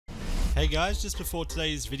Hey guys, just before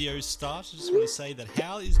today's video starts, I just want to say that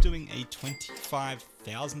Howl is doing a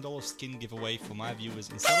 $25,000 skin giveaway for my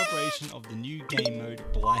viewers in celebration of the new game mode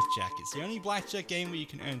Blackjack. It's the only Blackjack game where you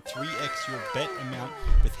can earn 3x your bet amount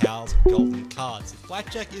with Howl's golden cards. If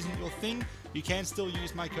Blackjack isn't your thing, you can still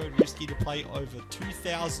use my code RiiSki to play over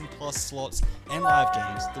 2,000 plus slots and live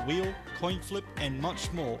games, the wheel, coin flip, and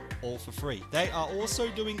much more, all for free. They are also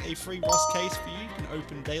doing a free Ross case for you. You can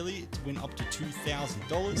open daily to win up to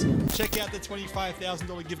 $2,000. Check out the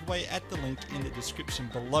 $25,000 giveaway at the link in the description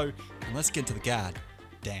below. And let's get to the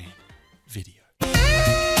goddamn video.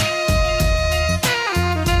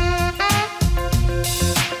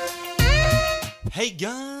 Hey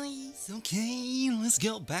guys, okay, let's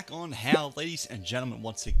go back on Howl, ladies and gentlemen,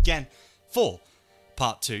 once again for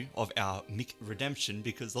part 2 of our Mick redemption,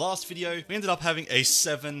 because the last video we ended up having a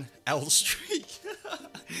 7L streak.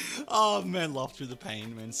 Oh man, laugh through the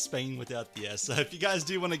pain, man. Spain without the S. So if you guys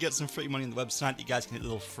do want to get some free money on the website, you guys can hit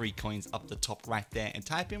little free coins up the top right there and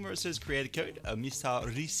type in where it says creator code Mr.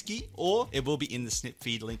 RiiSki, or it will be in the snip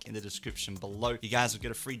feed link in the description below. You guys will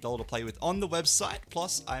get a free dollar to play with on the website,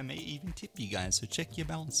 plus I may even tip you guys, so check your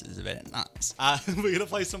balances. Very nice. We're gonna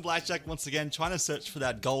play some blackjack once again, trying to search for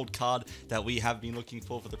that gold card that we have been looking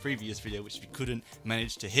for the previous video, which we couldn't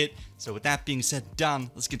manage to hit. So with that being said, done,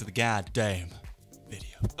 let's get to the goddamn video.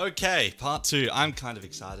 Okay, part 2. I'm kind of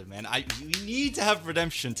excited, man. We need to have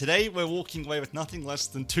redemption. Today, we're walking away with nothing less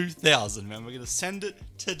than 2,000, man. We're going to send it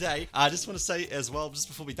today. I just want to say as well, just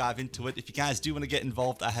before we dive into it, if you guys do want to get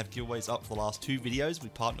involved, I have giveaways up for the last 2 videos. We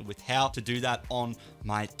partnered with Howl to do that on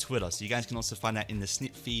my Twitter. So you guys can also find that in the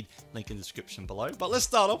snip feed link in the description below. But let's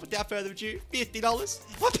start off without further ado. $50.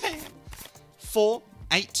 Whoopam! 4,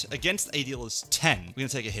 8 against a dealer's 10. We're going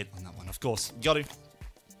to take a hit on that one, of course. Got to.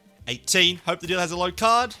 18. Hope the dealer has a low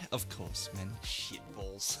card. Of course, man. Shit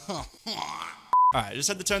balls. Alright, I just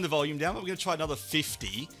had to turn the volume down, but we're going to try another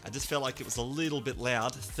 50. I just felt like it was a little bit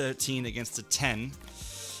loud. 13 against a 10.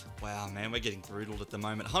 Wow, man, we're getting brutal at the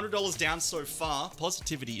moment. $100 down so far.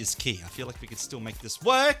 Positivity is key. I feel like we could still make this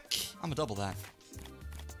work. I'm going to double that.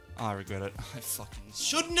 I regret it. I fucking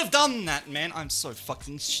shouldn't have done that, man. I'm so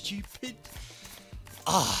fucking stupid.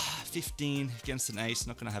 15 against an ace.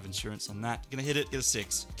 Not gonna have insurance on that. Gonna hit it, get a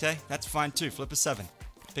 6. Okay, that's fine too. Flip a 7.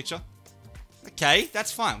 Picture. Okay,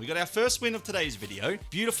 that's fine. We got our first win of today's video.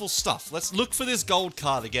 Beautiful stuff. Let's look for this gold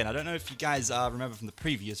card again. I don't know if you guys remember from the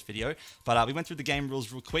previous video, but we went through the game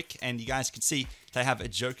rules real quick, and you guys can see they have a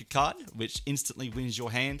joker card, which instantly wins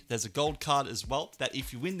your hand. There's a gold card as well, that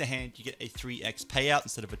if you win the hand, you get a 3x payout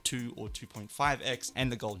instead of a 2 or 2.5x,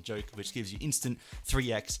 and the golden joker, which gives you instant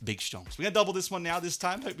 3x big stomps. We're gonna double this one now this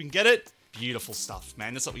time. Hope we can get it. Beautiful stuff,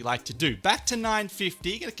 man. That's what we like to do. Back to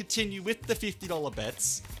 950. Gonna continue with the $50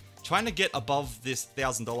 bets. Trying to get above this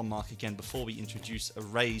 $1,000 mark again before we introduce a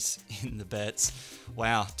raise in the bets.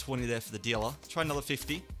 Wow, 20 there for the dealer. Try another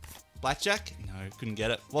 50. Blackjack? No, couldn't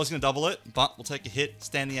get it. Was going to double it, but we'll take a hit.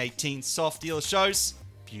 Standing 18. Soft dealer shows.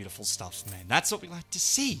 Beautiful stuff, man. That's what we like to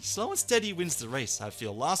see. Slow and steady wins the race, I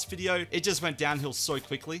feel. Last video, it just went downhill so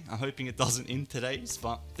quickly. I'm hoping it doesn't in today's,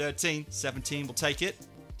 but 13, 17, we'll take it.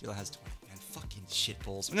 Dealer has 20. Man, fucking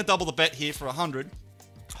shitballs. I'm going to double the bet here for 100.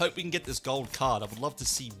 Hope we can get this gold card. I would love to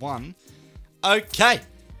see one. Okay,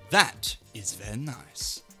 that is very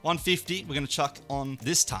nice. 150, we're going to chuck on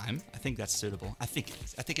this time. I think that's suitable. I think it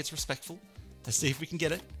is. I think it's respectful. Let's see if we can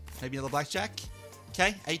get it. Maybe another blackjack.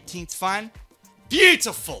 Okay, 18's fine.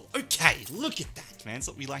 Beautiful. Okay, look at that, man. That's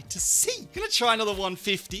what we like to see. Gonna try another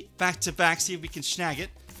 150. Back to back, see if we can snag it.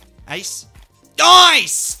 Ace.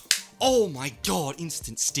 Nice! Oh my god,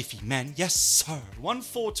 instant stiffy, man. Yes, sir.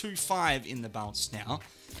 1425 in the bounce now.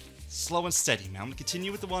 Slow and steady, man. I'm going to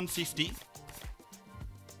continue with the 150.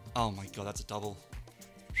 Oh my god, that's a double.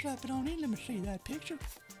 Slap it on in. Let me see that picture.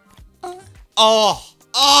 Oh,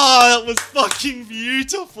 that was fucking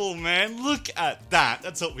beautiful, man. Look at that.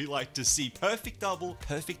 That's what we like to see. Perfect double,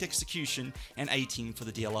 perfect execution, and 18 for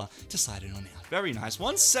the dealer to slide it on out. Very nice.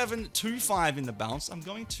 1725 in the bounce. I'm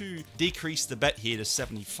going to decrease the bet here to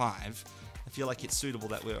 75. I feel like it's suitable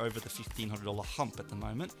that we're over the $1,500 hump at the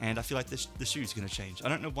moment, and I feel like the shoe's going to change. I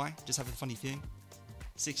don't know why. Just have a funny feeling.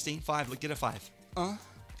 16, 5. Look, get a 5.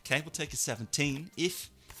 Okay, we'll take a 17. If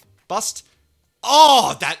bust.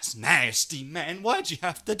 Oh, that's nasty, man. Why'd you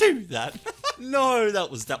have to do that? No,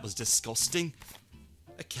 that was disgusting.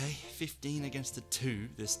 Okay, 15 against the 2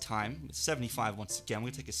 this time. 75 once again. We're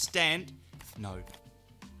going to take a stand. No,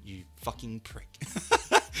 you fucking prick.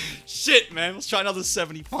 Shit, man. Let's try another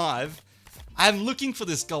 75. I'm looking for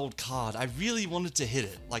this gold card. I really wanted to hit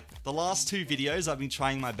it. Like, the last 2 videos, I've been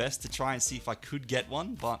trying my best to try and see if I could get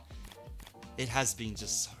one, but it has been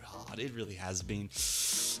just so hard. It really has been.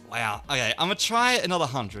 Wow. Okay, I'm gonna try another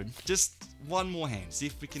 100. Just one more hand. See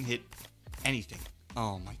if we can hit anything.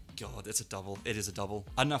 Oh my god, it's a double. It is a double.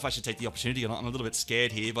 I don't know if I should take the opportunity or not. I'm a little bit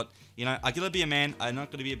scared here, but you know, I gotta be a man. I'm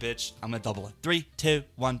not gonna be a bitch. I'm gonna double it. 3, 2,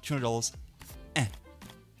 1, $200.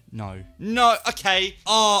 No. No. Okay.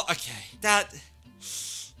 Oh, okay. That.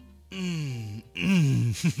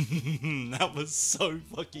 That was so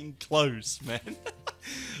fucking close, man.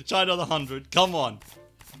 Try another 100. Come on.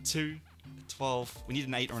 2, 12. We need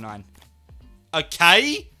an 8 or a 9.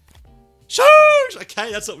 Okay. Shush!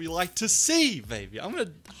 Okay, that's what we like to see, baby. I'm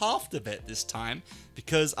gonna half the bet this time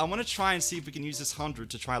because I want to try and see if we can use this 100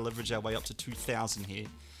 to try and leverage our way up to 2,000 here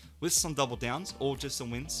with some double downs or just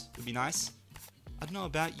some wins. Would be nice. I don't know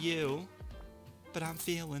about you, but I'm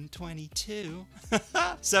feeling 22.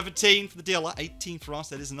 17 for the dealer, 18 for us.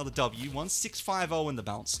 That is another W. 1650 in the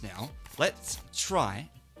bounce now. Let's try.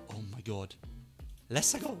 Oh my god.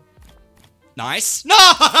 Let's go. Nice.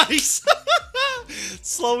 Nice!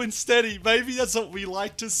 Slow and steady, baby. That's what we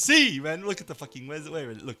like to see, man. Look at the fucking... Where is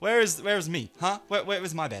it? Look, where is me? Huh? Where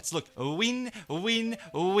is my bets? Look, win, win,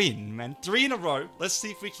 win, man. 3 in a row. Let's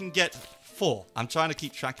see if we can get 4. I'm trying to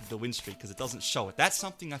keep track of the win streak because it doesn't show it. That's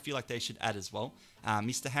something I feel like they should add as well.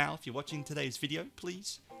 Mr. Howl, if you're watching today's video,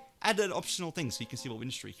 please add an optional thing so you can see what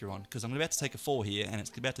win streak you're on. Because I'm about to take a 4 here, and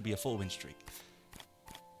it's about to be a 4 win streak.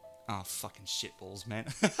 Oh, fucking shitballs, man.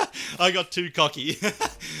 I got too cocky.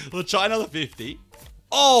 We'll try another 50.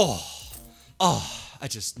 Oh! Oh, I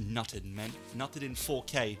just nutted, man. Nutted in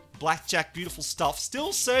 4K. Blackjack, beautiful stuff.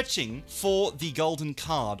 Still searching for the golden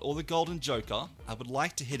card or the golden joker. I would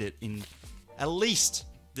like to hit it in at least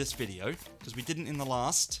this video, because we didn't in the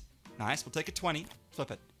last. Nice, we'll take a 20.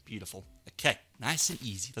 Flip it. Beautiful. Okay, nice and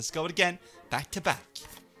easy. Let's go it again. Back to back.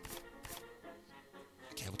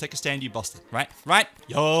 Okay, we'll take a stand, you busted. Right? Right?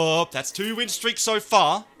 Yup. That's 2 win streaks so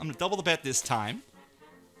far. I'm going to double the bet this time.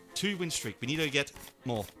 2 win streak. We need to get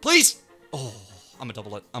more. Please! Oh, I'm going to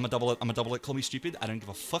double it. I'm going to double it. I'm going to double it. Call me stupid. I don't give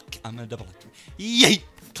a fuck. I'm going to double it. Yay!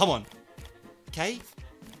 Come on. Okay.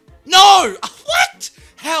 No! What?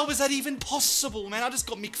 How was that even possible, man? I just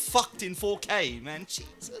got McFucked in 4K, man.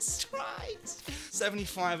 Jesus Christ.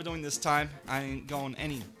 75 are doing this time. I ain't going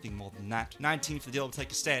anything more than that. 19 for the deal to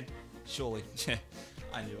take a stand. Surely. Yeah.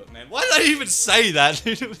 I knew it, man. Why did I even say that?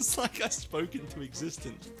 It was like I spoke into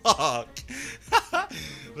existence. Fuck.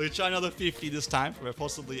 We'll try another 50 this time for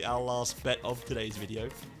possibly our last bet of today's video.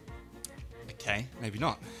 Okay, maybe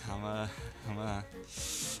not. I'm gonna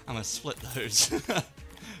split those.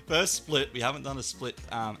 First split. We haven't done a split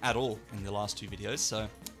at all in the last 2 videos. So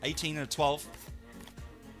 18 and a 12.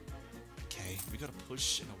 Okay, we got a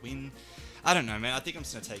push and a win. I don't know, man. I think I'm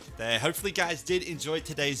just going to take it there. Hopefully, guys did enjoy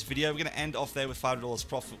today's video. We're going to end off there with $5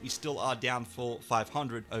 profit. We still are down for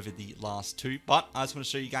 500 over the last 2. But I just want to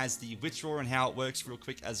show you guys the withdrawal and how it works real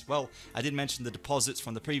quick as well. I did mention the deposits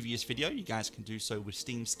from the previous video. You guys can do so with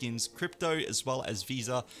Steam Skins, Crypto, as well as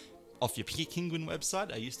Visa off your Kinguin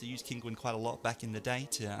website. I used to use Kinguin quite a lot back in the day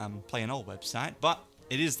to play an old website. But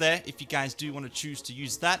it is there if you guys do want to choose to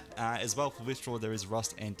use that. As well for withdrawal, there is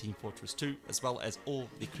Rust and Team Fortress 2, as well as all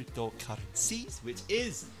the cryptocurrencies, which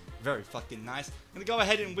is very fucking nice. I'm going to go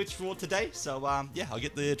ahead and withdraw today. So, yeah, I'll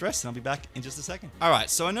get the address and I'll be back in just a second. All right,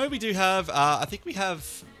 so I know we do have, I think we have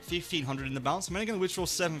 1,500 in the balance. I'm only going to withdraw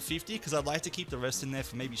 750 because I'd like to keep the rest in there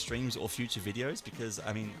for maybe streams or future videos because,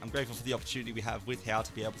 I mean, I'm grateful for the opportunity we have with Howl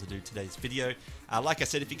to be able to do today's video. Like I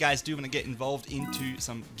said, if you guys do want to get involved into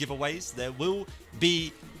some giveaways, there will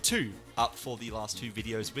be 2 up for the last 2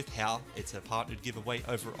 videos with Howl. It's a partnered giveaway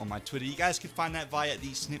over on my Twitter. You guys can find that via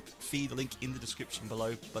the snip feed link in the description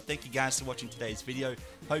below. But thank you guys for watching today's video.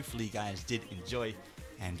 Hopefully you guys did enjoy.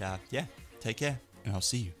 And yeah, take care. And I'll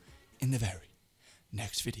see you in the very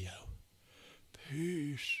next video.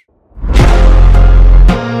 Peace.